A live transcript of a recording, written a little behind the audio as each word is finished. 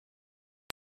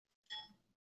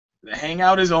The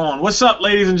hangout is on. What's up,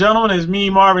 ladies and gentlemen? It's me,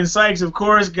 Marvin Sykes, of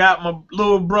course. Got my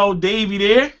little bro, Davey,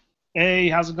 there. Hey,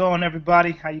 how's it going,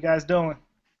 everybody? How you guys doing?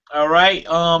 All right.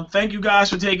 Thank you guys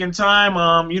for taking time.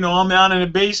 I'm down in the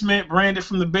basement. Branded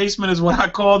from the basement is what I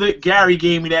called it. Gary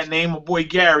gave me that name, my boy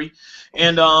Gary.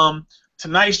 And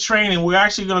tonight's training, we're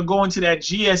actually going to go into that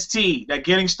GST, that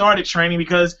getting started training,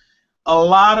 because a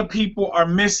lot of people are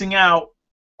missing out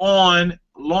on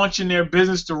launching their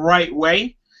business the right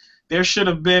way. There should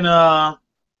have been a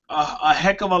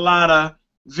heck of a lot of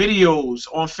videos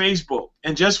on Facebook.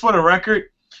 And just for the record,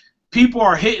 people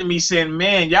are hitting me saying,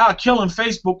 man, y'all are killing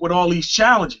Facebook with all these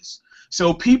challenges.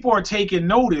 So people are taking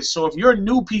notice. So if you're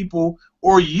new people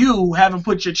or you haven't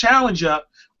put your challenge up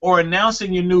or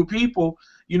announcing your new people,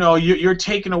 you're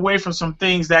taking away from some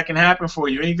things that can happen for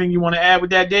you. Anything you want to add with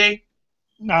that, Dave?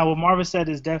 Now, what Marvin said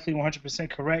is definitely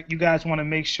 100% correct. You guys want to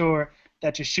make sure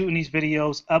that you're shooting these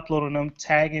videos, uploading them,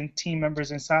 tagging team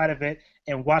members inside of it,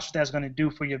 and watch what that's going to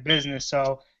do for your business.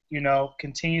 So,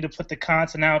 continue to put the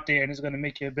content out there, and it's going to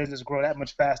make your business grow that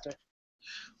much faster.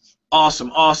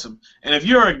 Awesome, awesome. And if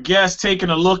you're a guest taking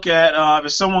a look at,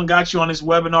 if someone got you on this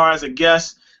webinar as a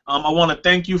guest, I want to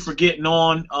thank you for getting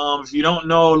on. If you don't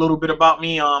know a little bit about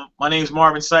me, my name is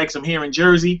Marvin Sykes. I'm here in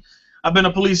Jersey. I've been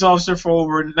a police officer for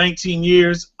over 19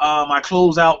 years. I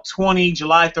close out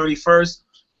July 31st.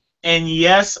 And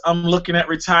yes, I'm looking at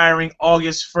retiring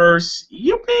August 1st.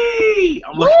 Yippee!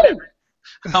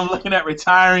 I'm looking at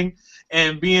retiring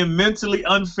and being mentally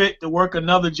unfit to work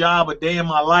another job a day in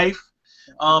my life.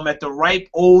 At the ripe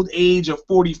old age of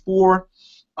 44.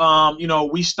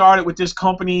 We started with this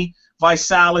company,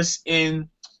 Visalus, in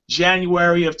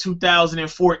January of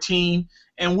 2014,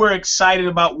 and we're excited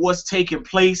about what's taking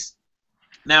place.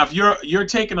 Now, if you're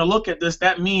taking a look at this,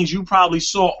 that means you probably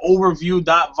saw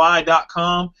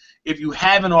overview.vi.com. If you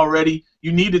haven't already,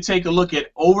 you need to take a look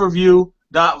at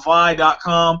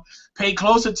overview.vi.com. Pay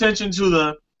close attention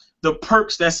to the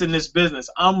perks that's in this business.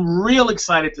 I'm real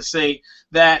excited to say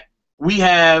that we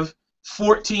have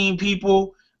 14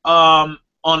 people on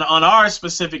our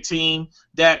specific team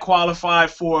that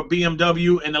qualified for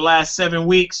BMW in the last 7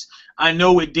 weeks. I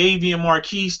know with Davey and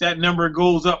Marquise, that number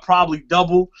goes up probably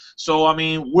double. So,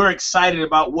 we're excited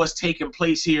about what's taking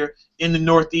place here in the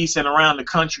Northeast and around the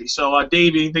country. So,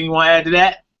 Davey, anything you want to add to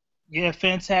that? Yeah,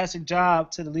 fantastic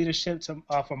job to the leadership from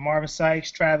Marvin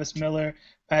Sykes, Travis Miller,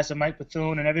 Pastor Mike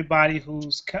Bethune, and everybody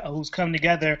who's come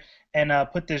together and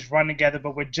put this run together.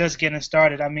 But we're just getting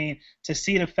started. To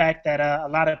see the fact that a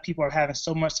lot of people are having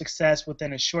so much success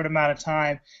within a short amount of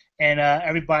time, and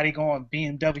everybody going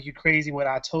BMW crazy with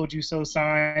 "I told you so"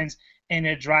 signs in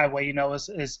their driveway,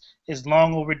 is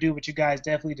long overdue. But you guys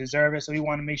definitely deserve it. So we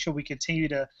want to make sure we continue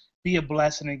to be a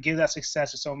blessing and give that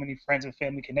success to so many friends and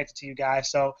family connected to you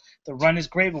guys. So the run is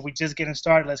great, but we're just getting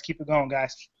started. Let's keep it going,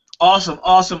 guys. Awesome,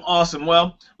 awesome, awesome.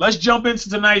 Well, let's jump into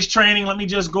tonight's training. Let me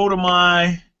just go to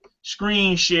my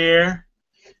screen share,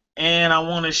 and I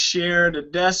want to share the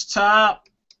desktop,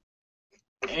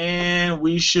 and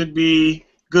we should be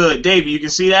good. Davey, you can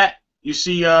see that? You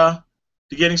see the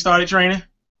getting started training?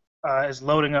 It's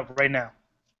loading up right now.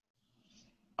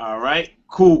 All right,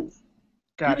 cool.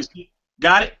 Got it.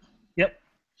 Got it? Yep.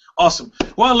 Awesome.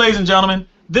 Well, ladies and gentlemen,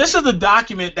 this is the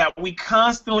document that we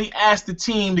constantly ask the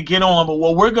team to get on, but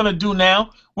what we're going to do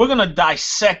now, we're going to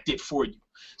dissect it for you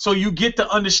so you get the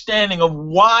understanding of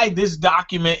why this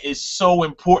document is so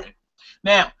important.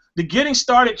 Now, the getting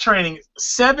started training,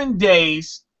 7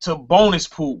 days to bonus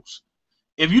pools.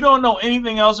 If you don't know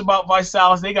anything else about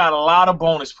Visalus, they got a lot of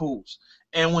bonus pools.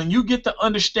 And when you get the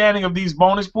understanding of these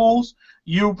bonus pools,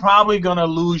 you're probably going to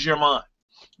lose your mind.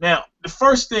 Now, the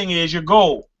first thing is your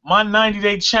goal. My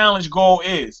 90-day challenge goal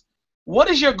is, what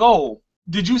is your goal?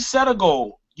 Did you set a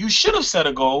goal? You should have set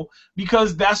a goal,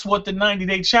 because that's what the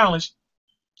 90-day challenge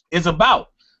is about.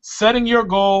 Setting your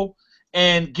goal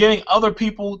and getting other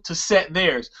people to set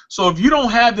theirs. So if you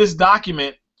don't have this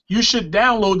document, you should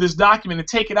download this document and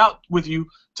take it out with you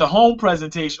to home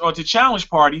presentation or to challenge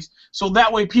parties, so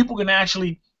that way people can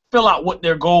actually fill out what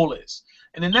their goal is.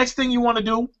 And the next thing you want to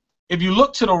do, if you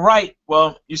look to the right,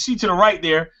 well, you see to the right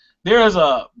there is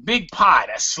a big pie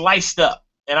that's sliced up.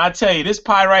 And I tell you, this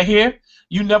pie right here,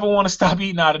 you never want to stop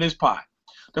eating out of this pie.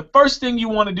 The first thing you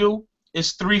want to do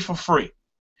is 3 for free.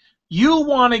 You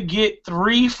want to get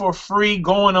 3 for free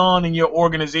going on in your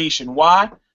organization. Why?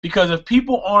 Because if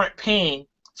people aren't paying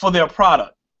for their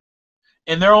product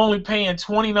and they're only paying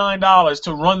 $29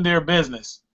 to run their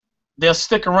business, they'll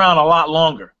stick around a lot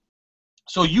longer.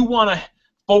 So you want to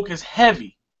focus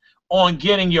heavy on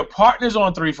getting your partners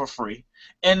on 3 for free,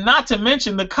 and not to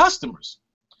mention the customers.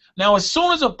 Now, as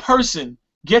soon as a person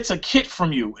gets a kit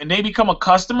from you and they become a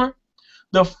customer,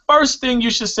 the first thing you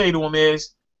should say to them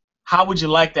is, how would you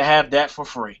like to have that for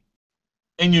free?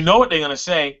 And you know what they're going to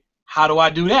say, how do I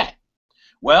do that?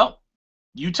 Well,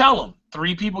 you tell them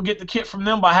 3 people get the kit from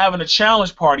them by having a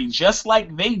challenge party just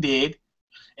like they did,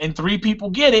 and 3 people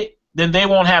get it, then they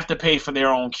won't have to pay for their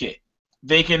own kit.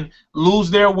 They can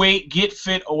lose their weight, get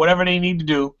fit, or whatever they need to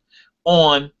do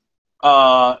on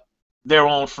their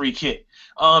own free kit.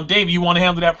 Dave, you want to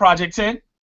handle that Project 10?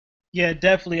 Yeah,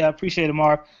 definitely. I appreciate it,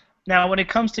 Marv. Now, when it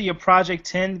comes to your Project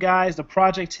 10, guys, the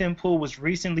Project 10 pool was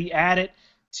recently added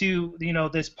to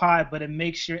this pod, but it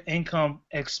makes your income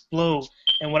explode.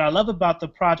 And what I love about the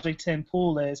Project 10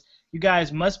 pool is you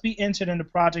guys must be entered in the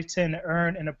Project 10 to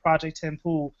earn in the Project 10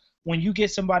 pool. When you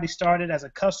get somebody started as a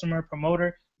customer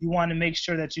promoter, you want to make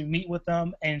sure that you meet with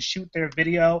them and shoot their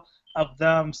video of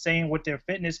them saying what their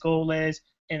fitness goal is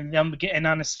and them getting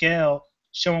on a scale,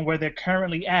 showing where they're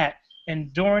currently at.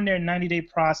 And during their 90-day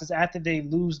process, after they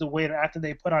lose the weight or after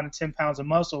they put on 10 pounds of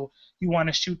muscle, you want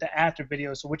to shoot the after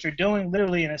video. So what you're doing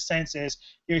literally in a sense is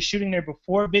you're shooting their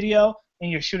before video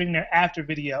and you're shooting their after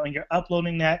video, and you're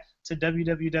uploading that to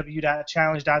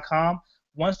www.challenge.com.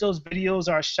 Once those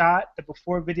videos are shot, the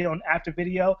before video and after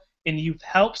video, and you've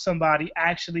helped somebody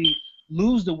actually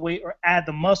lose the weight or add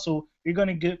the muscle, you're going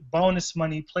to get bonus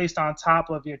money placed on top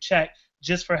of your check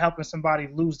just for helping somebody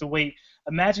lose the weight.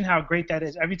 Imagine how great that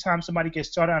is. Every time somebody gets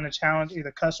started on a challenge,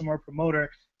 either customer or promoter,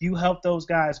 you help those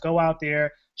guys go out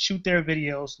there, shoot their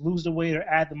videos, lose the weight or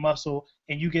add the muscle,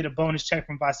 and you get a bonus check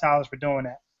from Visalus for doing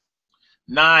that.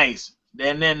 Nice.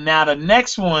 And then now the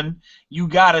next one, you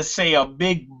got to say a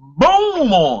big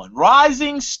boom on.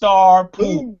 Rising Star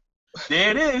Pool. There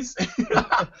it is.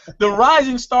 The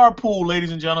Rising Star Pool,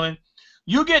 ladies and gentlemen.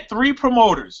 You get 3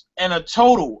 promoters and a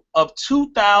total of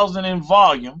 2,000 in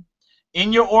volume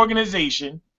in your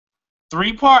organization.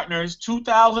 3 partners,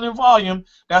 2,000 in volume.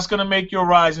 That's going to make your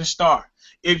Rising Star.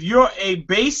 If you're a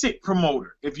basic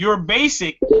promoter, if you're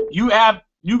basic, you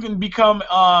can become.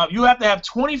 You have to have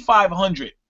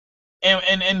 2,500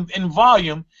 in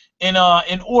volume in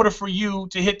order for you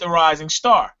to hit the Rising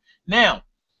Star. Now,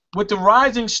 with the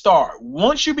Rising Star,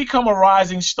 once you become a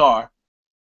Rising Star,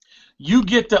 you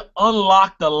get to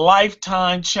unlock the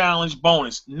Lifetime Challenge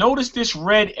bonus. Notice this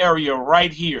red area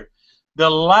right here, the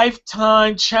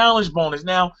Lifetime Challenge bonus.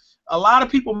 Now, a lot of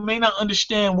people may not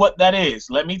understand what that is.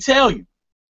 Let me tell you.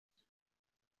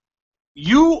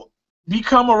 You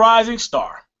become a Rising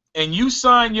Star, and you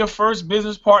sign your first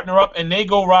business partner up, and they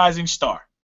go Rising Star.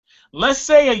 Let's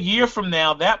say a year from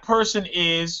now, that person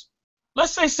is,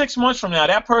 let's say 6 months from now,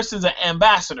 that person's an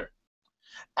ambassador.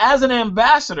 As an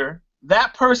ambassador,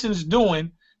 that person's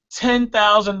doing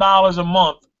 $10,000 a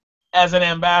month as an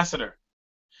ambassador.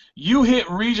 You hit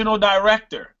regional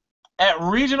director. At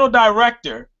regional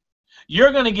director,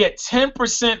 you're going to get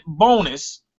 10%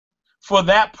 bonus for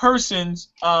that person's,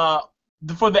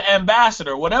 for the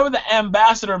ambassador. Whatever the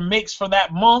ambassador makes for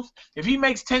that month, if he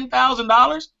makes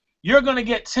 $10,000, you're going to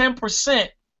get 10%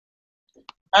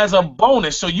 as a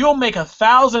bonus. So you'll make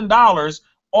 $1,000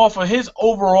 off of his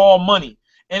overall money.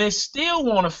 And it still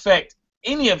won't affect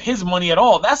any of his money at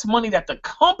all. That's money that the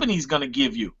company's going to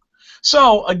give you.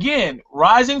 So, again,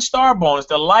 Rising Star bonus,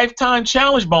 the Lifetime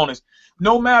Challenge bonus,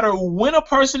 no matter when a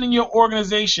person in your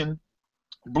organization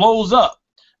blows up,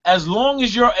 as long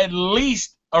as you're at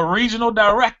least a regional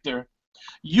director,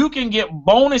 you can get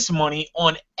bonus money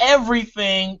on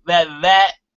everything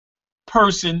that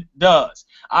person does.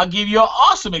 I'll give you an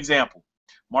awesome example.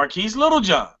 Marquise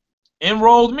Littlejohn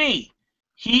enrolled me.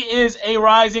 He is a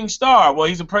Rising Star. Well,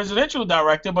 he's a presidential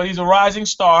director, but he's a Rising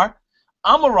Star.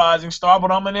 I'm a Rising Star,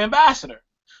 but I'm an ambassador.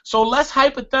 So let's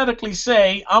hypothetically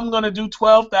say I'm going to do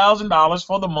 $12,000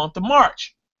 for the month of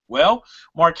March. Well,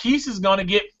 Marquise is going to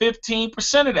get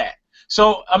 15% of that.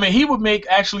 So, I mean, he would make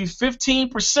actually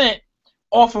 15%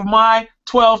 off of my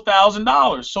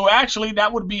 $12,000. So actually,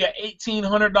 that would be an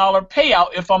 $1,800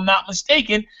 payout, if I'm not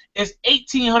mistaken. It's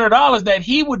 $1,800 that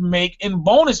he would make in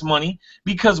bonus money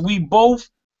because we both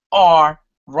are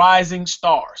Rising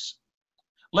Stars.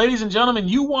 Ladies and gentlemen,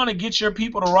 you want to get your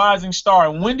people to Rising Star.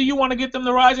 And when do you want to get them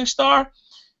to Rising Star?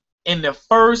 In the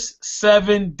first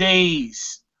 7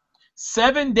 days.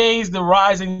 7 days, the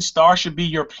Rising Star should be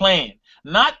your plan.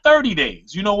 Not 30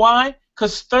 days. You know why?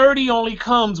 Because 30 only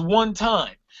comes one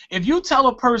time. If you tell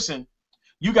a person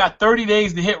you got 30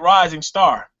 days to hit Rising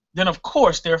Star, then of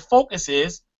course their focus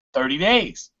is 30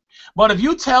 days. But if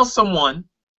you tell someone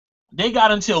they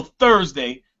got until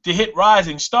Thursday to hit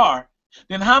Rising Star,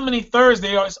 then how many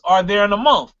Thursdays are there in a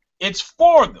month? It's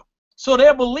 4 of them. So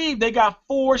they'll believe they got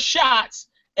 4 shots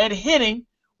at hitting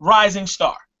Rising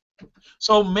Star.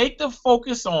 So make the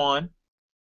focus on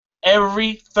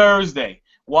every Thursday.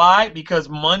 Why? Because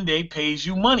Monday pays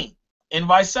you money. In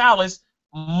Visalus,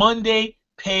 Monday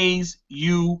pays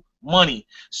you money.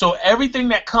 So everything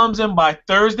that comes in by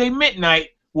Thursday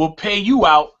midnight will pay you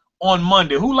out on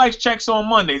Monday. Who likes checks on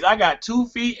Mondays? I got 2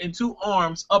 feet and 2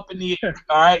 arms up in the air.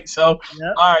 All right. So,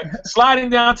 Yep. all right. Sliding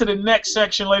down to the next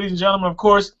section, ladies and gentlemen. Of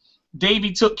course,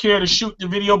 Davey took care to shoot the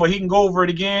video, but he can go over it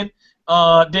again.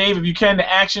 Dave, if you can,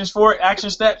 the actions for it, action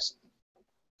steps.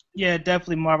 Yeah,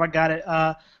 definitely, Marv. I got it.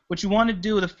 What you want to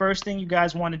do, the first thing you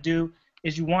guys want to do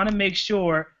is you want to make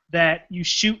sure that you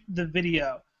shoot the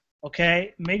video.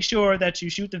 Okay? Make sure that you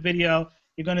shoot the video.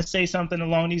 You're going to say something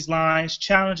along these lines.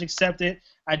 Challenge accepted.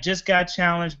 I just got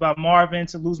challenged by Marvin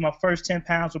to lose my first 10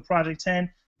 pounds with Project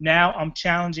 10. Now I'm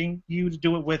challenging you to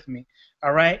do it with me.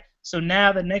 All right? So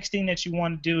now the next thing that you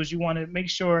want to do is you want to make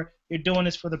sure you're doing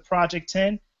this for the Project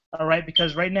 10. All right,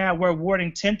 because right now we're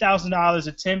awarding $10,000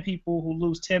 to 10 people who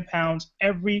lose 10 pounds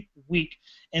every week.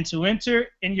 And to enter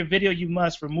in your video, you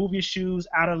must remove your shoes,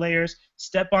 outer layers,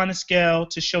 step on a scale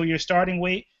to show your starting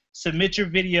weight, submit your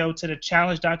video to the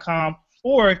challenge.com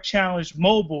or Challenge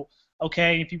Mobile.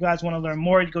 Okay, if you guys want to learn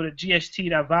more, you go to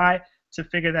gst.vi to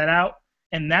figure that out.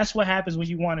 And that's what happens when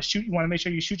you want to shoot. You want to make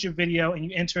sure you shoot your video and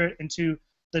you enter it into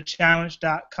the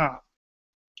challenge.com.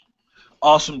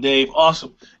 Awesome, Dave.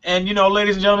 Awesome. And you know,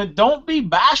 ladies and gentlemen, don't be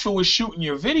bashful with shooting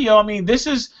your video. I mean, this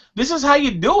is how you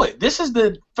do it. This is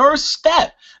the first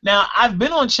step. Now, I've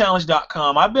been on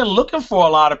challenge.com. I've been looking for a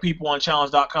lot of people on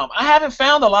challenge.com. I haven't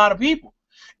found a lot of people.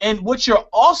 And what you're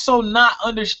also not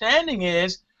understanding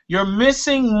is you're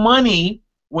missing money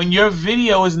when your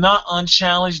video is not on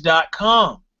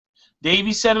challenge.com.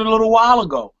 Davey said it a little while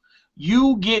ago.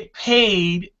 You get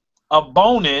paid a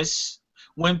bonus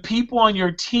when people on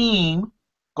your team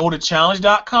go to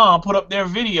challenge.com, put up their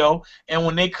video, and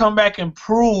when they come back and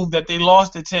prove that they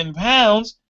lost the 10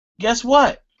 pounds, guess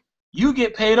what? You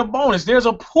get paid a bonus. There's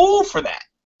a pool for that.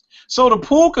 So the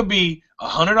pool could be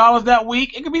 $100 that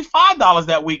week. It could be $5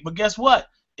 that week. But guess what?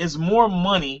 It's more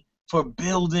money for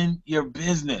building your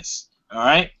business. All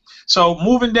right? So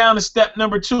moving down to step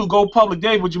number 2, go public.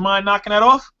 Dave, would you mind knocking that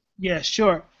off? Yeah,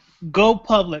 sure. Go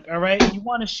public, all right? You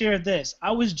want to share this. I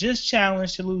was just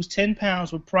challenged to lose 10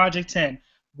 pounds with Project 10.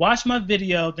 Watch my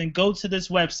video, then go to this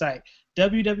website,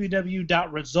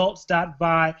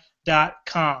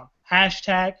 www.results.vi.com.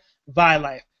 Hashtag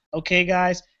ViLife. Okay,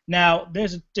 guys? Now,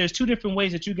 there's 2 different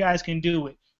ways that you guys can do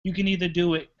it. You can either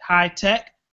do it high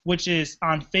tech, which is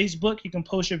on Facebook. You can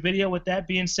post your video with that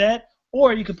being said,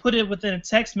 or you can put it within a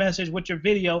text message with your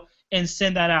video and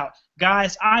send that out.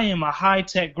 Guys, I am a high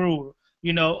tech guru.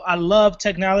 You know, I love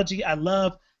technology. I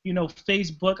love,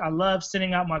 Facebook. I love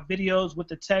sending out my videos with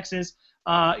the texts,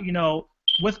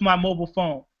 with my mobile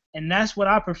phone. And that's what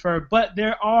I prefer. But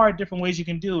there are different ways you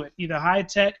can do it, either high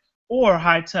tech or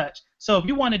high touch. So if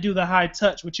you want to do the high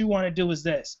touch, what you want to do is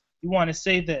this. You want to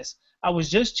say this. I was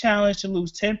just challenged to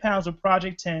lose 10 pounds with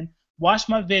Project 10. Watch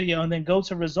my video and then go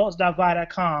to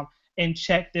results.vi.com and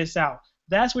check this out.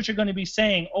 That's what you're going to be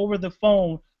saying over the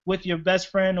phone with your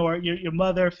best friend or your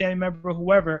mother, family member,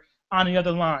 whoever on the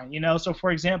other line. So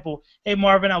for example, hey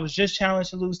Marvin, I was just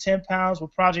challenged to lose 10 pounds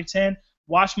with Project 10.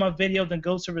 Watch my video, then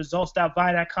go to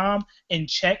results.vi.com and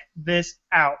check this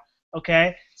out.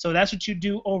 Okay, so that's what you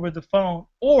do over the phone.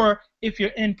 Or if you're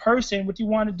in person, what you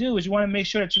want to do is you want to make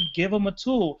sure that you give them a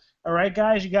tool. All right,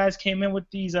 guys, you guys came in with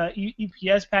these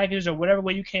EPS packages or whatever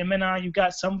way you came in on. You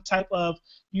got some type of,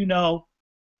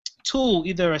 tool,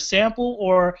 either a sample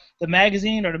or the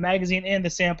magazine and the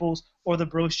samples or the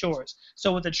brochures.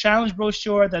 So with the challenge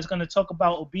brochure that's going to talk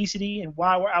about obesity and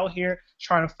why we're out here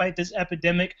trying to fight this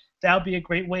epidemic, that'll be a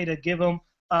great way to give them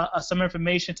some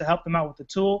information to help them out with the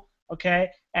tool. Okay,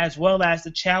 as well as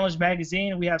the challenge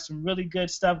magazine. We have some really good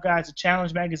stuff, guys. The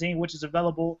challenge magazine, which is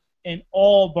available in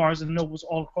all Barnes and Nobles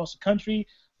all across the country,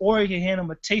 or you can hand them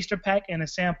a taster pack and a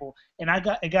sample. And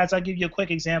guys, I'll give you a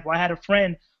quick example. I had a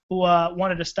friend who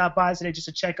wanted to stop by today just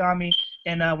to check on me,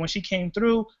 and when she came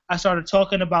through, I started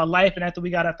talking about life, and after we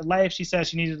got after life, she said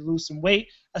she needed to lose some weight.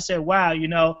 I said, wow,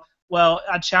 well,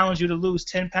 I challenge you to lose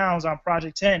 10 pounds on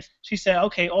Project 10. She said,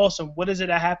 okay, awesome. What is it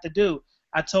I have to do?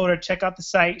 I told her, check out the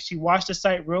site. She watched the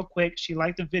site real quick. She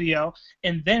liked the video.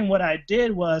 And then what I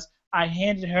did was I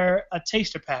handed her a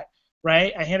taster pack,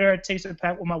 right? I handed her a taster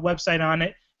pack with my website on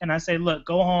it. And I said, look,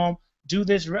 go home, do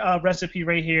this recipe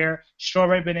right here,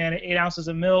 strawberry banana, 8 ounces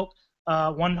of milk,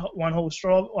 one whole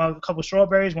a couple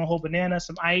strawberries, 1 whole banana,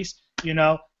 some ice,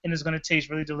 and it's going to taste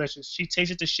really delicious. She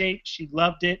tasted the shake. She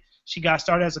loved it. She got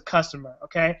started as a customer,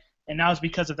 okay? And that was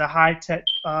because of the high-tech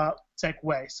tech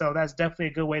way. So that's definitely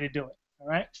a good way to do it. All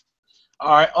right.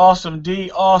 All right. Awesome, D.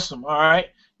 Awesome. All right.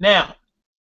 Now,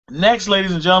 Next,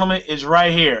 ladies and gentlemen, is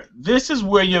right here. This is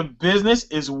where your business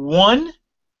is won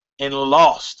and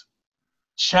lost.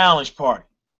 Challenge party.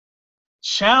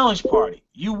 Challenge party.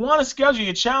 You want to schedule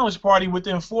your challenge party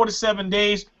within 4 to 7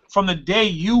 days from the day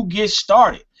you get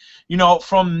started.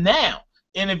 From now.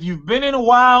 And if you've been in a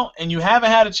while and you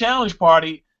haven't had a challenge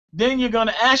party, then you're going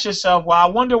to ask yourself, well, I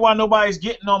wonder why nobody's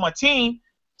getting on my team.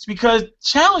 It's because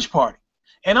challenge party.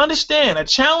 And understand, a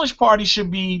challenge party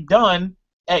should be done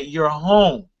at your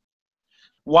home.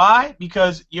 Why?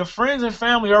 Because your friends and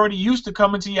family are already used to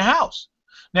coming to your house.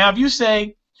 Now, if you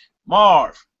say,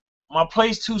 Marv, my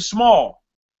place too small,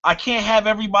 I can't have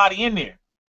everybody in there,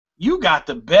 you got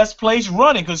the best place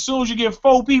running, because as soon as you get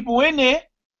 4 people in there,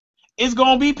 it's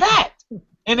going to be packed,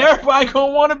 and everybody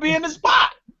going to want to be in the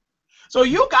spot. So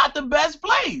you got the best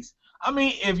place. I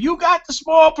mean, if you got the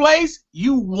small place,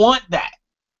 you want that.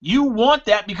 You want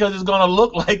that because it's going to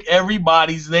look like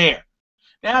everybody's there.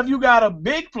 Now, if you got a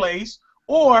big place,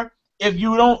 or if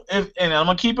you don't, and I'm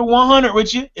going to keep it 100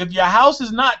 with you, if your house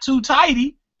is not too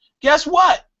tidy, guess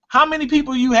what? How many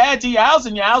people you had to your house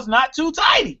and your house not too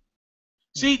tidy?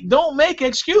 See, don't make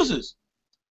excuses.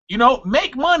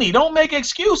 Make money. Don't make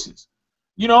excuses.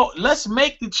 Let's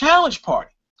make the challenge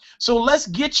party. So let's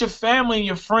get your family and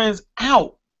your friends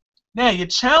out. Now, your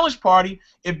challenge party,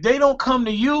 if they don't come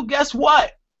to you, guess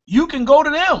what? You can go to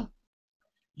them.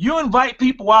 You invite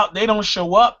people out, they don't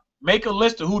show up, make a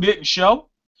list of who didn't show,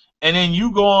 and then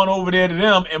you go on over there to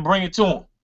them and bring it to them.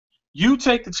 You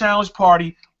take the challenge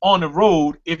party on the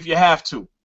road if you have to.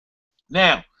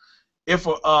 Now, if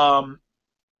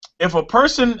a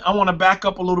person, I want to back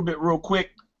up a little bit real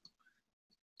quick.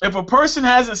 If a person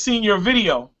hasn't seen your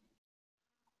video,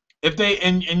 if they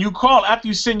and you call after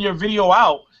you send your video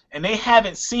out and they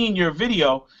haven't seen your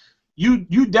video,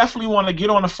 you definitely want to get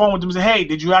on the phone with them and say, hey,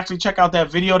 did you actually check out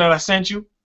that video that I sent you?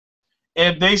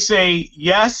 If they say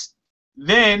yes,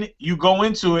 then you go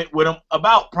into it with them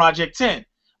about Project 10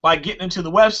 by getting into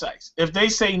the websites. If they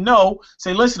say no,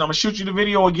 say, listen, I'm going to shoot you the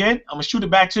video again. I'm going to shoot it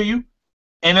back to you,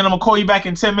 and then I'm going to call you back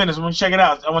in 10 minutes. I'm going to check it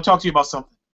out. I want to talk to you about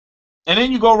something. And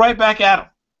then you go right back at them,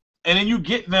 and then you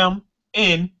get them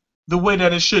in the way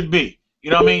that it should be. You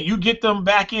know what I mean? You get them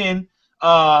back in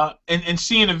and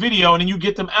seeing the video, and then you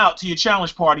get them out to your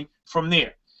challenge party from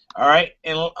there. All right?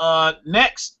 And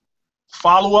next,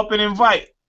 follow up and invite.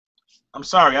 I'm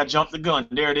sorry, I jumped the gun.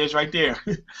 There it is right there.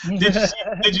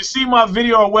 Did you see my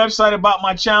video or website about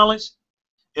my challenge?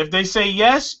 If they say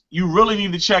yes, you really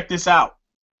need to check this out.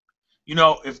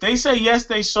 If they say yes,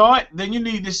 they saw it, then you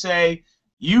need to say,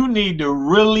 you need to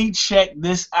really check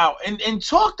this out. And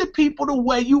talk to people the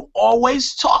way you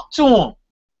always talk to them.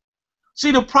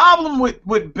 See, the problem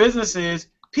with business is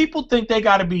people think they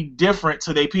got to be different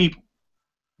to their people.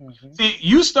 Mm-hmm. See,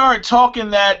 you start talking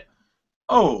that,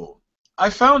 oh, I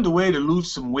found a way to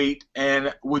lose some weight,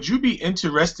 and would you be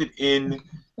interested in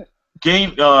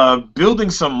building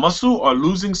some muscle or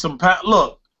losing some fat?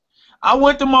 Look, I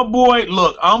went to my boy,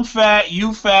 look, I'm fat,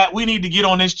 you fat, we need to get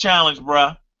on this challenge,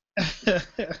 bruh.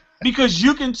 Because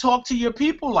you can talk to your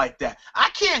people like that. I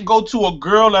can't go to a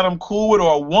girl that I'm cool with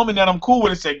or a woman that I'm cool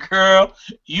with and say, girl,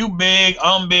 you big,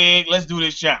 I'm big, let's do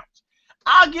this challenge.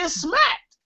 I'll get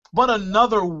smacked. But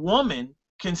another woman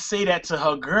can say that to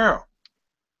her girl.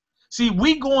 See,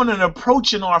 we going and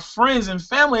approaching our friends and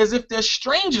family as if they're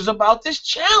strangers about this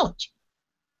challenge.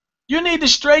 You need to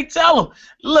straight tell them,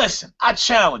 listen, I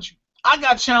challenge you. I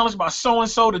got challenged by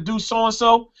so-and-so to do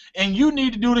so-and-so, and you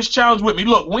need to do this challenge with me.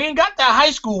 Look, we ain't got that high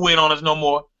school weight on us no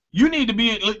more. You need to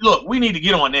be, look, we need to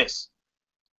get on this.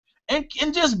 And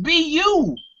just be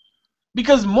you.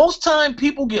 Because most time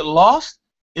people get lost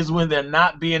is when they're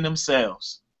not being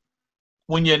themselves.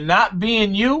 When you're not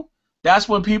being you, that's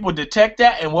when people detect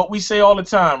that, and what we say all the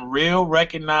time, real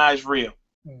recognize real.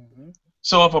 Mm-hmm.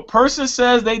 So if a person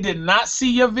says they did not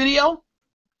see your video,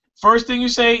 first thing you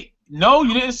say, no,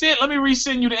 you didn't see it, let me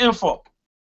resend you the info.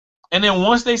 And then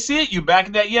once they see it, you back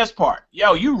at that yes part.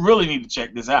 Yo, you really need to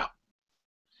check this out.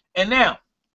 And now,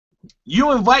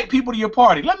 you invite people to your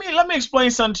party. Let me explain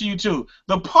something to you too.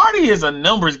 The party is a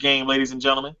numbers game, ladies and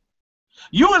gentlemen.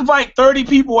 You invite 30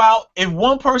 people out, if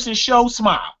one person shows,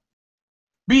 smile.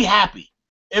 Be happy.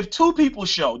 If 2 people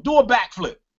show, do a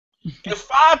backflip. If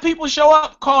 5 people show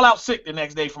up, call out sick the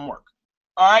next day from work.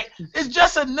 All right? It's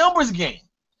just a numbers game.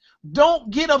 Don't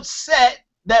get upset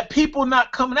that people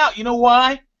not coming out. You know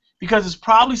why? Because it's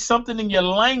probably something in your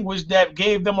language that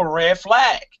gave them a red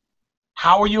flag.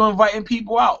 How are you inviting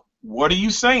people out? What are you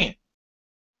saying?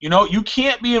 You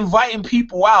can't be inviting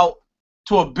people out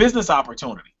to a business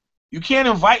opportunity. You can't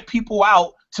invite people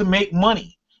out to make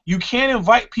money. You can't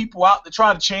invite people out to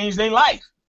try to change their life.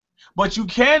 But you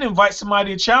can invite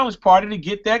somebody to a challenge party to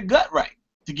get that gut right,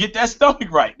 to get that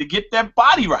stomach right, to get that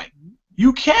body right.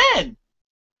 You can.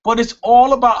 But it's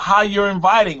all about how you're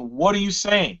inviting. What are you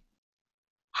saying?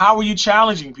 How are you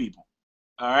challenging people?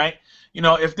 All right? You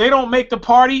know, if they don't make the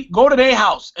party, go to their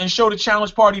house and show the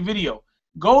challenge party video.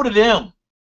 Go to them.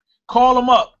 Call them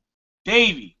up.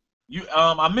 Davey,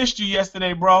 I missed you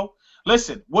yesterday, bro.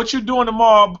 Listen, what you doing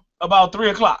tomorrow about 3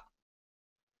 o'clock?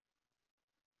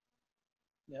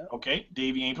 Yeah. Okay,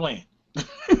 Davey ain't playing.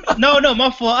 No,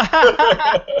 my fault.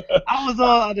 I was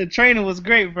on the training was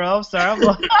great, bro. I'm sorry.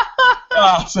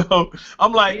 So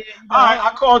I'm like, Yeah, all right,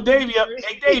 I called Davey up.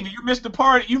 Hey, Davey, you missed the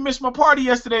party. You missed my party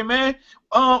yesterday, man.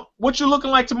 What you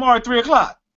looking like tomorrow at 3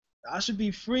 o'clock? I should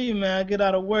be free, man. I get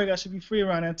out of work. I should be free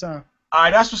around that time. All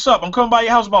right, that's what's up. I'm coming by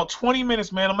your house about 20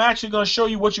 minutes, man. I'm actually gonna show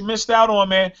you what you missed out on,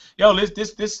 man. Yo,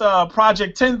 this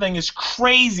Project 10 thing is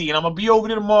crazy, and I'm gonna be over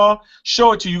there tomorrow.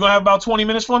 Show it to you. You gonna have about 20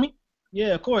 minutes for me?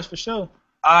 Yeah, of course, for sure.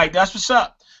 All right, that's what's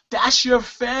up. That's your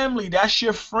family. That's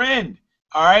your friend.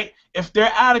 All right. If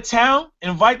they're out of town,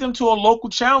 invite them to a local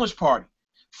challenge party.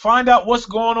 Find out what's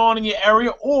going on in your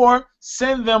area, or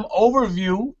send them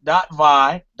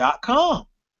overview.vi.com.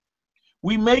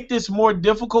 We make this more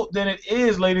difficult than it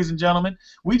is, ladies and gentlemen.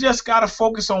 We just got to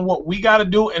focus on what we got to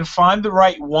do and find the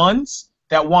right ones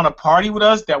that want to party with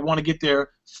us, that want to get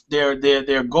their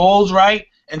goals right.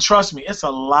 And trust me, it's a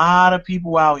lot of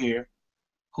people out here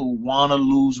who want to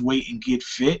lose weight and get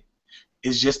fit.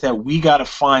 It's just that we got to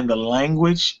find the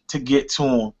language to get to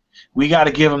them. We got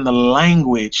to give them the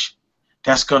language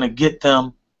that's going to get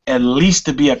them at least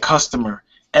to be a customer,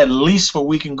 at least where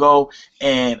we can go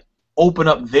and open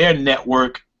up their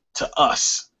network to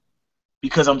us.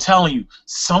 Because I'm telling you,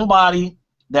 somebody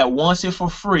that wants it for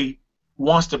free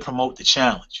wants to promote the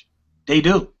challenge. They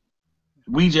do.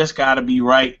 We just got to be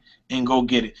right and go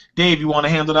get it. Dave, you want to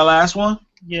handle that last one?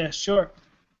 Yeah, sure.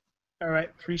 All right,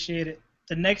 appreciate it.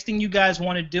 The next thing you guys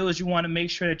want to do is you want to make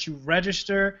sure that you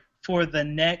register for the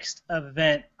next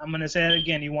event. I'm going to say that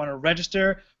again. You want to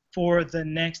register for the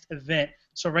next event.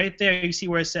 So right there, you see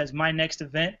where it says My Next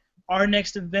Event. Our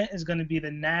next event is going to be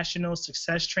the National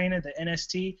Success Trainer, the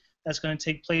NST, that's going to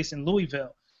take place in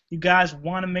Louisville. You guys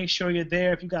want to make sure you're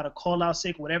there. If you got to call out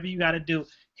sick, whatever you got to do.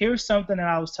 Here's something that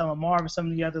I was telling Marv and some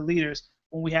of the other leaders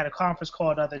when we had a conference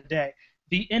call the other day.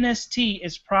 The NST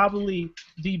is probably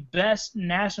the best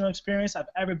national experience I've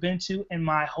ever been to in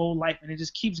my whole life, and it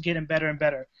just keeps getting better and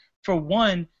better. For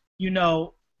one, you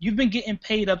know, you've been getting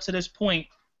paid up to this point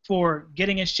for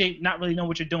getting in shape, not really knowing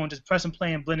what you're doing, just press and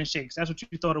play and blending shakes. That's what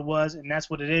you thought it was, and that's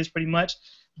what it is pretty much.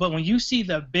 But when you see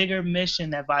the bigger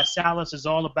mission that Visalus is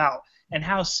all about and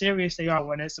how serious they are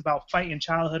when it's about fighting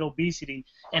childhood obesity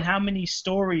and how many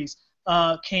stories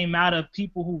came out of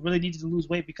people who really needed to lose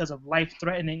weight because of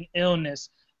life-threatening illness,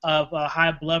 of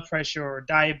high blood pressure or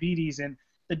diabetes, and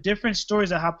the different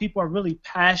stories of how people are really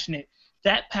passionate.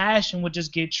 That passion would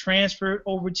just get transferred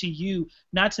over to you,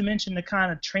 not to mention the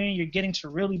kind of training you're getting to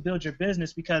really build your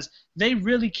business, because they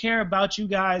really care about you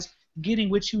guys getting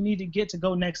what you need to get to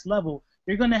go next level.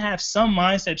 You're going to have some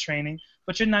mindset training,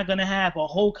 but you're not going to have a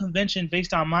whole convention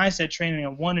based on mindset training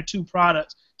and 1 or 2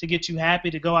 products to get you happy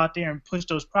to go out there and push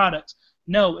those products.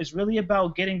 No, it's really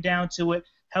about getting down to it,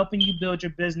 helping you build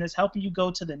your business, helping you go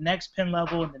to the next pin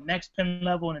level and the next pin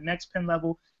level and the next pin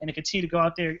level, and to continue to go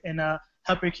out there and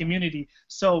help your community.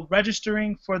 So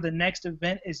registering for the next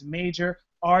event is major.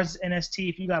 Ours is NST.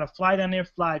 If you got to fly down there,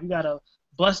 fly. If you got to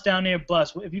bus down there,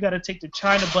 bus. If you got to take the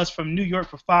China bus from New York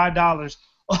for $5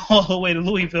 all the way to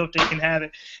Louisville if they can have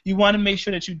it, you want to make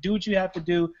sure that you do what you have to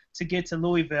do to get to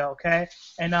Louisville, okay?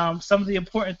 And some of the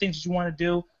important things that you want to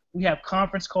do, we have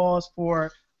conference calls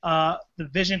for the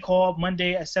vision call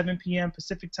Monday at 7 p.m.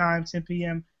 Pacific time, 10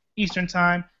 p.m. Eastern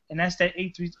time, and that's that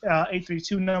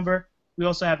 832 number. We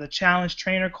also have the challenge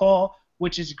trainer call,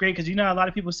 which is great because, you know, a lot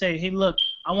of people say, hey, look,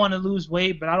 I want to lose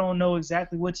weight, but I don't know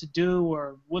exactly what to do,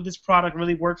 or will this product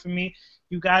really work for me?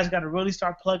 You guys got to really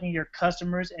start plugging your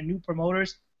customers and new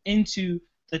promoters into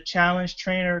the challenge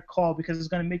trainer call, because it's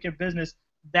going to make your business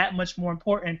that much more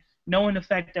important, knowing the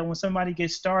fact that when somebody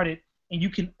gets started and you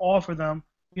can offer them,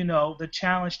 you know, the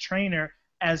challenge trainer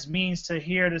as means to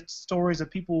hear the stories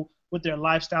of people with their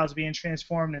lifestyles being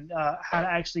transformed and how to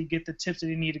actually get the tips that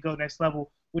they need to go next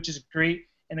level, which is great.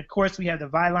 And, of course, we have the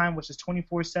VI line, which is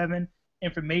 24/7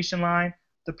 information line,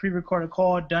 the pre-recorded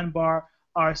call done by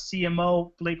our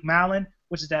CMO, Blake Mallon,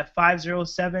 which is that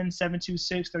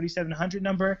 507-726-3700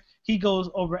 number. He goes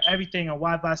over everything on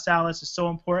why Visalus is so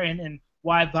important and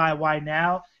why buy, why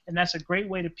now. And that's a great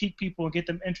way to pique people and get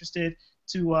them interested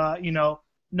to,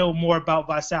 know more about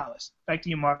Visalus. Back to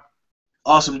you, Mark.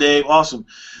 Awesome, Dave. Awesome.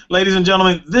 Ladies and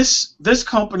gentlemen, this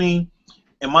company,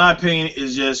 in my opinion,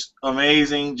 is just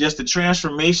amazing. Just the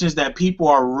transformations that people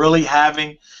are really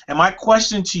having. And my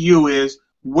question to you is,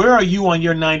 where are you on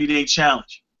your 90-day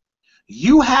challenge?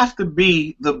 You have to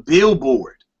be the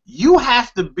billboard. You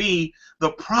have to be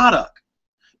the product.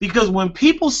 Because when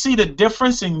people see the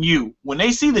difference in you, when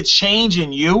they see the change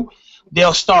in you,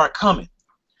 they'll start coming.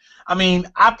 I mean,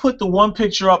 I put the one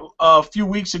picture up a few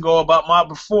weeks ago about my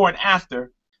before and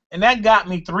after, and that got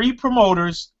me 3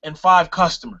 promoters and 5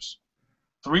 customers.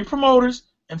 3 promoters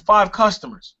and 5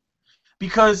 customers.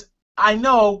 Because I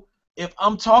know if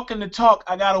I'm talking the talk,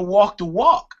 I got to walk the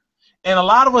walk. And a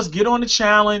lot of us get on the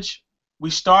challenge, we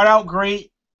start out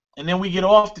great, and then we get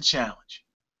off the challenge.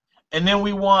 And then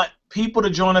we want people to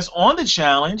join us on the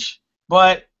challenge,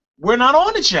 but we're not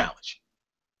on the challenge.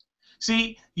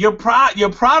 See, your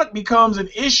product becomes an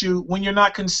issue when you're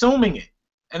not consuming it.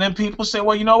 And then people say,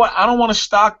 well, you know what? I don't want to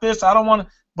stock this. I don't want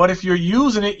to. But if you're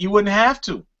using it, you wouldn't have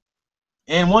to.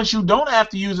 And once you don't have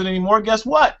to use it anymore, guess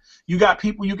what? You got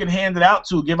people you can hand it out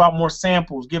to, give out more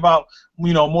samples, give out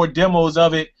more demos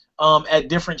of it at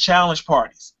different challenge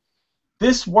parties.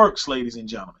 This works, ladies and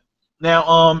gentlemen.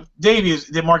 Now, Davey,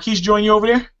 did Marquise join you over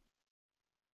there?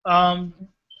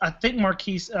 I think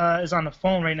Marquise is on the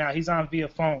phone right now. He's on via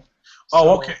phone.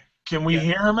 Oh, okay. Can we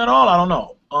hear him at all? I don't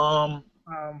know.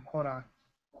 Hold on.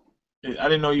 I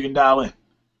didn't know you can dial in.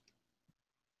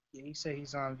 Yeah, he said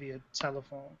he's on via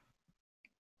telephone.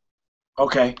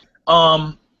 Okay.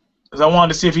 'Cause I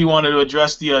wanted to see if he wanted to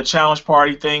address the challenge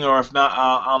party thing, or if not,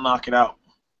 I'll knock it out.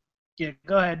 Yeah,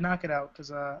 go ahead, knock it out,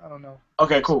 because I don't know.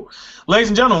 Okay, cool. Ladies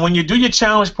and gentlemen, when you do your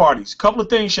challenge parties, a couple of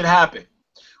things should happen.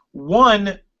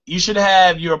 One, you should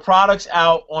have your products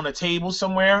out on a table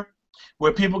somewhere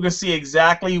where people can see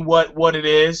exactly what it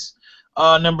is.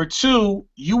 Number 2,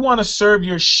 you want to serve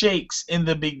your shakes in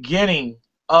the beginning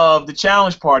of the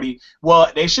challenge party.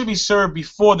 Well, they should be served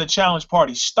before the challenge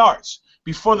party starts,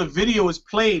 before the video is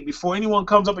played, before anyone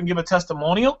comes up and give a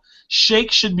testimonial.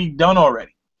 Shakes should be done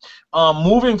already.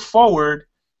 Moving forward,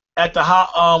 at the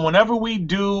whenever we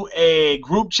do a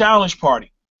group challenge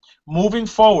party, moving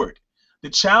forward, the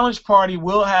challenge party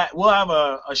will have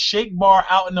a shake bar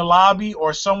out in the lobby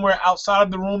or somewhere outside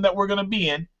of the room that we're going to be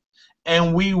in,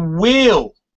 and we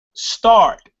will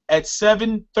start at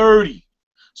 7:30.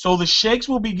 So the shakes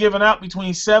will be given out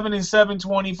between 7 and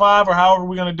 7:25, or however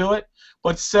we're going to do it.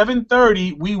 But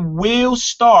 7:30, we will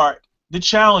start the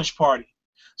challenge party.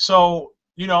 So,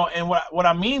 and what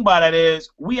I mean by that is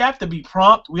we have to be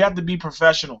prompt. We have to be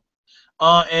professional.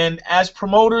 And as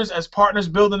promoters, as partners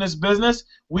building this business,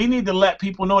 we need to let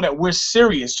people know that we're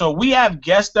serious. So we have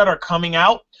guests that are coming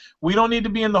out. We don't need to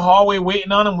be in the hallway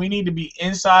waiting on them. We need to be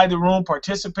inside the room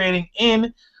participating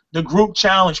in the group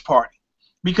challenge party.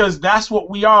 Because that's what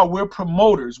we are. We're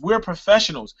promoters. We're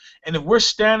professionals. And if we're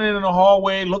standing in the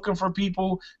hallway looking for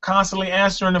people, constantly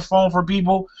answering the phone for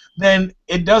people, then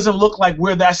it doesn't look like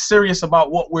we're that serious about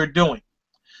what we're doing.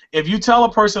 If you tell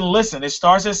a person, listen, it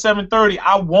starts at 7:30,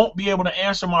 I won't be able to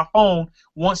answer my phone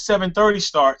once 7:30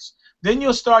 starts, then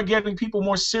you'll start getting people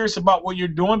more serious about what you're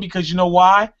doing, because you know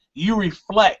why? You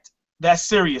reflect that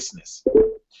seriousness.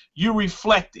 You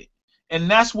reflect it. And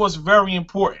that's what's very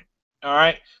important. All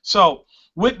right? So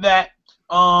with that,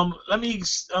 let me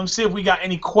see if we got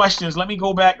any questions. Let me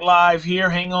go back live here.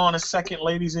 Hang on a second,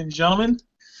 ladies and gentlemen.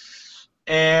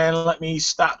 And let me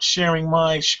stop sharing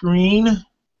my screen.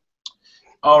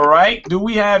 All right. Do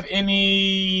we have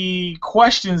any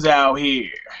questions out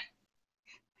here?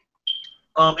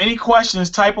 Any questions?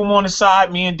 Type them on the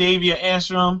side. Me and Davey will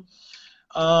answer them.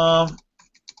 All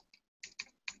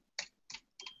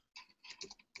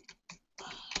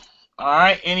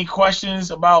right. Any questions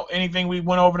about anything we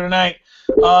went over tonight?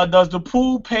 Does the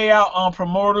pool pay out on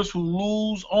promoters who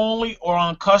lose only, or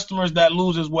on customers that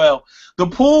lose as well? The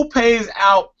pool pays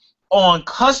out on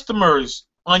customers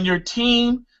on your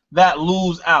team that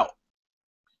lose out.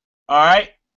 All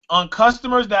right, on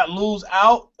customers that lose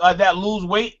out, that lose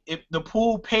weight, if the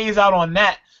pool pays out on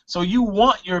that, so you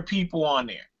want your people on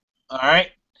there. All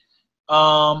right.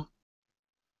 All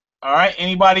right.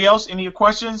 Anybody else? Any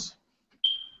questions?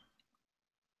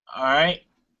 All right.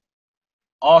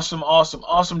 Awesome, awesome,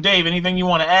 awesome. Dave, anything you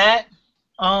want to add?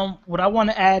 What I want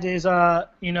to add is,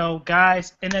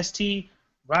 guys, NST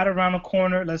right around the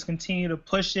corner. Let's continue to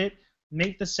push it.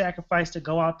 Make the sacrifice to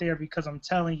go out there, because I'm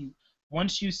telling you,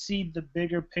 once you see the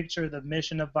bigger picture, the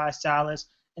mission of Visalus,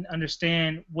 and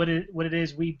understand what it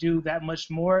is we do that much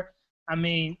more, I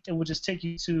mean, it will just take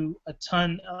you to a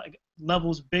ton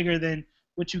levels bigger than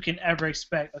what you can ever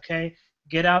expect. Okay,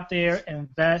 get out there,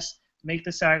 invest, make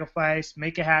the sacrifice,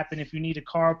 make it happen. If you need a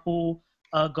carpool,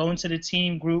 go into the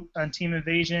team group on Team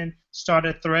Invasion, start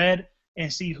a thread,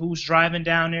 and see who's driving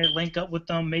down there, link up with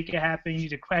them, make it happen. You need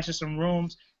to crash in some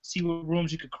rooms, see what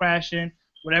rooms you could crash in.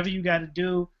 Whatever you got to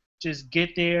do, just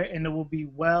get there, and it will be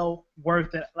well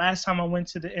worth it. Last time I went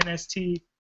to the NST,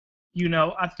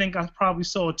 I think I probably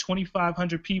saw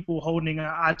 2,500 people holding an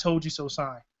 "I Told You So"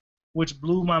 sign, which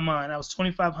blew my mind. That was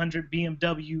 2,500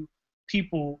 BMW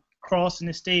people crossing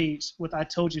the stage with "I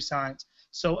Told You" signs.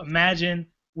 So imagine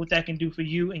what that can do for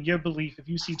you and your belief if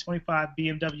you see 25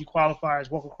 BMW qualifiers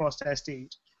walk across that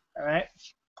stage. All right?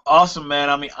 Awesome, man.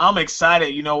 I mean, I'm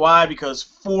excited. You know why? Because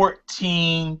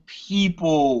 14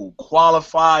 people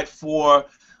qualified for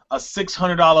a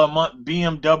 $600 a month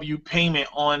BMW payment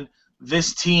on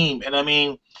this team. And I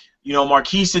mean,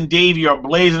 Marquise and Davey are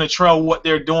blazing a trail what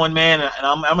they're doing, man. And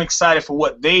I'm excited for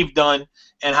what they've done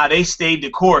and how they stayed the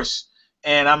course.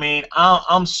 And I mean,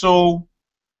 I'm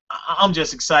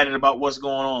just excited about what's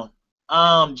going on.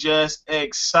 I'm just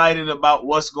excited about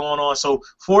what's going on. So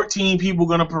 14 people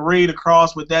going to parade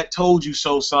across with that "Told You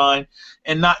So" sign,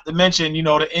 and not to mention, the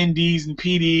NDs and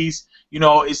PDs.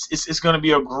 It's going to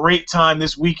be a great time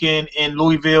this weekend in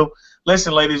Louisville.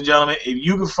 Listen, ladies and gentlemen, if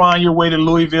you can find your way to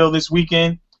Louisville this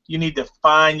weekend, you need to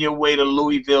find your way to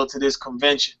Louisville to this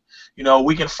convention.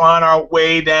 We can find our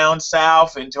way down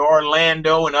south and to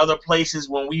Orlando and other places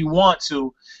when we want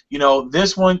to.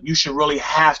 This one you should really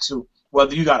have to.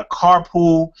 Whether you got a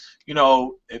carpool,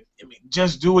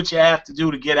 just do what you have to do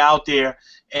to get out there,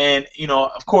 and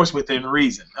of course within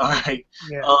reason. All right,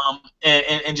 Yeah.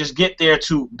 And just get there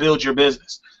to build your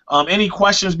business. Any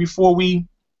questions before we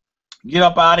get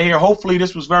up out of here? Hopefully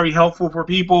this was very helpful for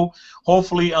people.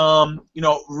 Hopefully,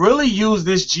 really use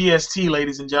this GST,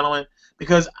 ladies and gentlemen,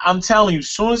 because I'm telling you,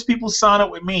 as soon as people sign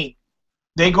up with me,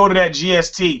 they go to that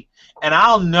GST, and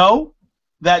I'll know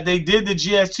that they did the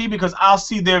GST because I'll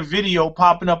see their video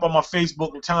popping up on my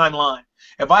Facebook timeline.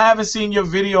 If I haven't seen your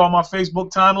video on my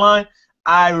Facebook timeline,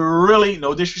 I really,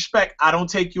 no disrespect, I don't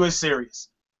take you as serious.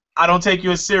 I don't take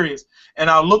you as serious. And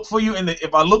I'll look for you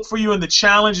if I look for you in the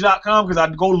challenge.com, because I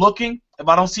go looking, if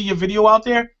I don't see your video out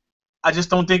there, I just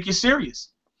don't think you're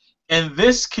serious. And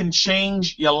this can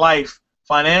change your life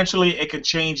financially. It can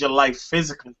change your life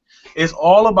physically. It's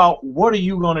all about, what are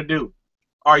you going to do?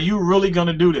 Are you really going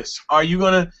to do this? Are you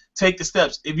going to take the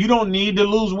steps? If you don't need to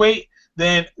lose weight,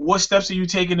 then what steps are you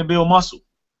taking to build muscle?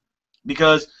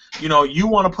 Because, you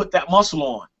want to put that muscle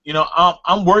on.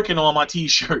 I'm working on my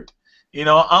T-shirt.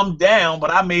 I'm down,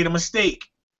 but I made a mistake.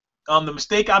 The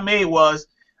mistake I made was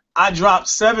I dropped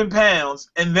 7 pounds,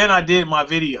 and then I did my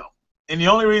video. And the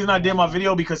only reason I did my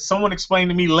video because someone explained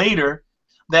to me later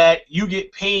that you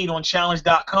get paid on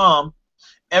challenge.com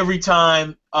every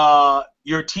time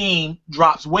your team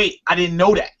drops weight. I didn't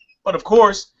know that. But of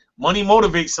course, money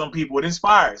motivates some people. It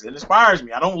inspires. It inspires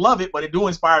me. I don't love it, but it do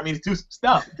inspire me to do some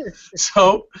stuff.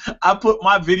 So I put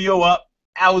my video up.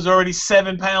 I was already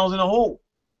 7 pounds in a hole.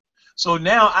 So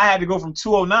now I had to go from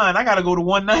 209. I got to go to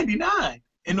 199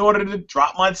 in order to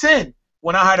drop my 10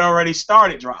 when I had already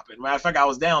started dropping. Matter of fact, I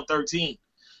was down 13.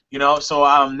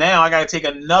 So now I got to take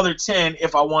another 10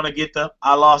 if I want to get the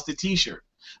I lost the T-shirt.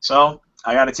 So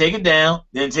I got to take it down,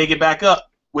 then take it back up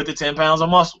with the 10 pounds of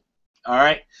muscle. All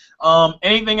right.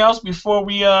 Anything else before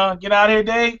we get out of here,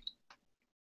 Dave?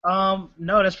 No,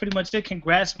 that's pretty much it.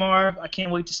 Congrats, Marv. I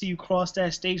can't wait to see you cross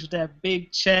that stage with that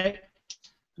big check.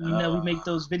 We make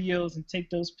those videos and take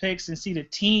those pics and see the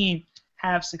team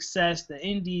have success, the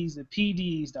NDs, the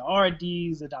PDs, the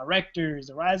RDs, the directors,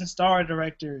 the Rising Star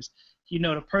directors,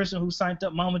 the person who signed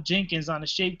up Mama Jenkins on the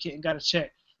Shape Kit and got a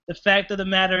check. The fact of the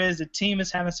matter is the team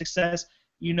is having success,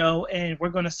 and we're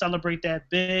going to celebrate that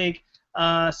big.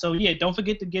 So, yeah, don't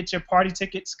forget to get your party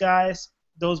tickets, guys.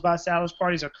 Those Visalus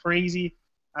parties are crazy.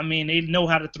 I mean, they know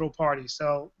how to throw parties.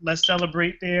 So let's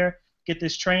celebrate there, get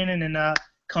this training, and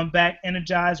come back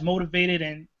energized, motivated,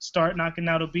 and start knocking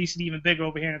out obesity even bigger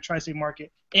over here in the tri-state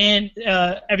market and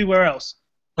everywhere else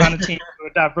on the team. We're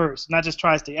diverse, not just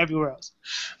tri-state, everywhere else.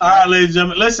 All right, ladies and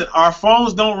gentlemen, listen, our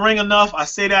phones don't ring enough. I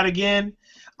say that again.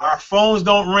 Our phones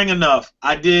don't ring enough.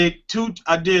 I did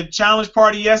challenge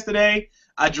party yesterday.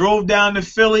 I drove down to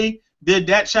Philly, did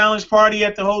that challenge party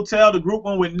at the hotel, the group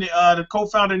one with the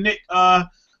co-founder Nick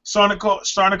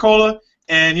Sarnicola,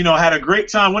 and had a great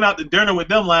time. Went out to dinner with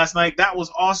them last night. That was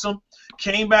awesome.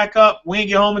 Came back up. We didn't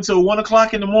get home until 1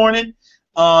 o'clock in the morning.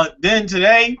 Then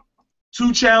today,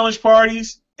 2 challenge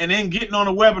parties, and then getting on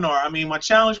a webinar. I mean, my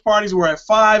challenge parties were at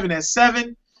 5 and at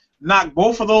 7. Knocked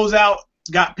both of those out.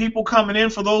 Got people coming in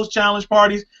for those challenge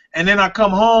parties, and then I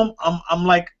come home. I'm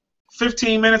like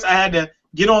 15 minutes. I had to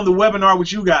get on the webinar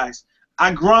with you guys.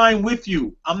 I grind with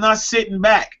you. I'm not sitting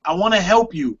back. I want to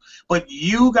help you, but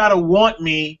you got to want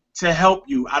me to help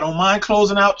you. I don't mind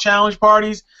closing out challenge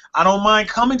parties. I don't mind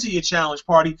coming to your challenge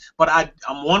party, but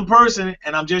I'm one person,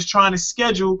 and I'm just trying to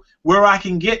schedule where I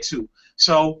can get to.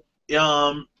 So,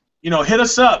 hit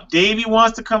us up. Davey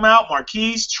wants to come out.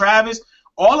 Marquise, Travis,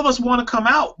 all of us want to come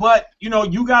out, but,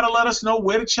 you got to let us know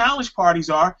where the challenge parties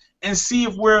are and see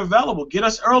if we're available. Get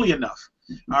us early enough.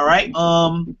 All right.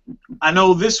 I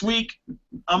know this week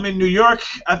I'm in New York,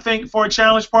 I think, for a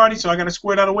challenge party, so I got to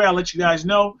square that away. I'll let you guys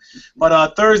know.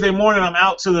 But Thursday morning I'm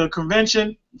out to the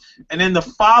convention, and then the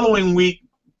following week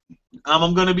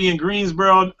I'm going to be in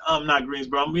Greensboro. Not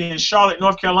Greensboro. I'm going to be in Charlotte,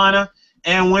 North Carolina,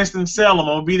 and Winston-Salem. I'm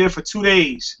going to be there for 2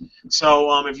 days.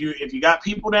 So if you got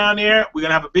people down there, we're going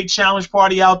to have a big challenge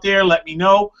party out there. Let me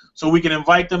know so we can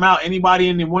invite them out. Anybody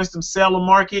in the Winston-Salem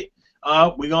market,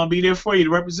 we're going to be there for you to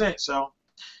represent. So.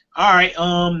 All right,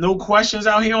 no questions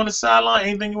out here on the sideline.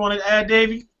 Anything you want to add,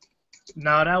 Davey?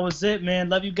 No, that was it, man.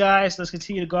 Love you guys. Let's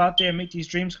continue to go out there and make these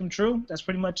dreams come true. That's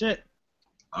pretty much it.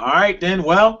 All right, then.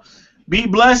 Well, be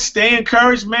blessed, stay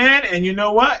encouraged, man. And you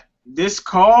know what? This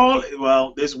webinar,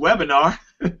 this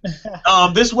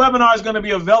webinar is going to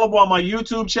be available on my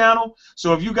YouTube channel.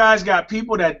 So if you guys got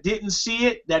people that didn't see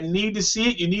it, that need to see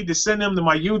it, you need to send them to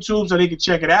my YouTube so they can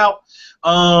check it out.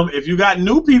 If you got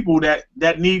new people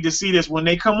that need to see this when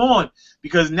they come on,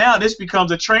 because now this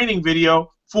becomes a training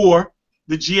video for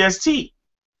the GST.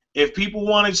 If people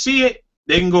want to see it,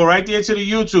 they can go right there to the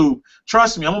YouTube.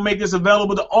 Trust me, I'm going to make this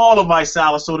available to all of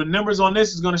Visalus, so the numbers on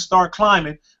this is going to start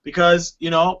climbing because,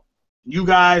 you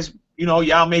guys,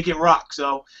 y'all make it rock.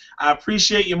 So I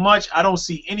appreciate you much. I don't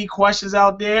see any questions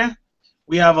out there.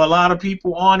 We have a lot of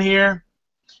people on here,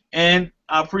 and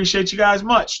I appreciate you guys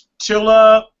much.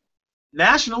 Till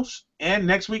Nationals and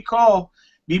next week call.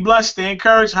 Be blessed, stay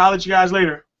encouraged. Holler at you guys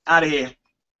later. Out of here.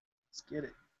 Let's get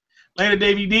it. Later,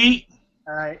 Davey D.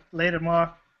 All right. Later,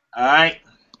 Mark. All right.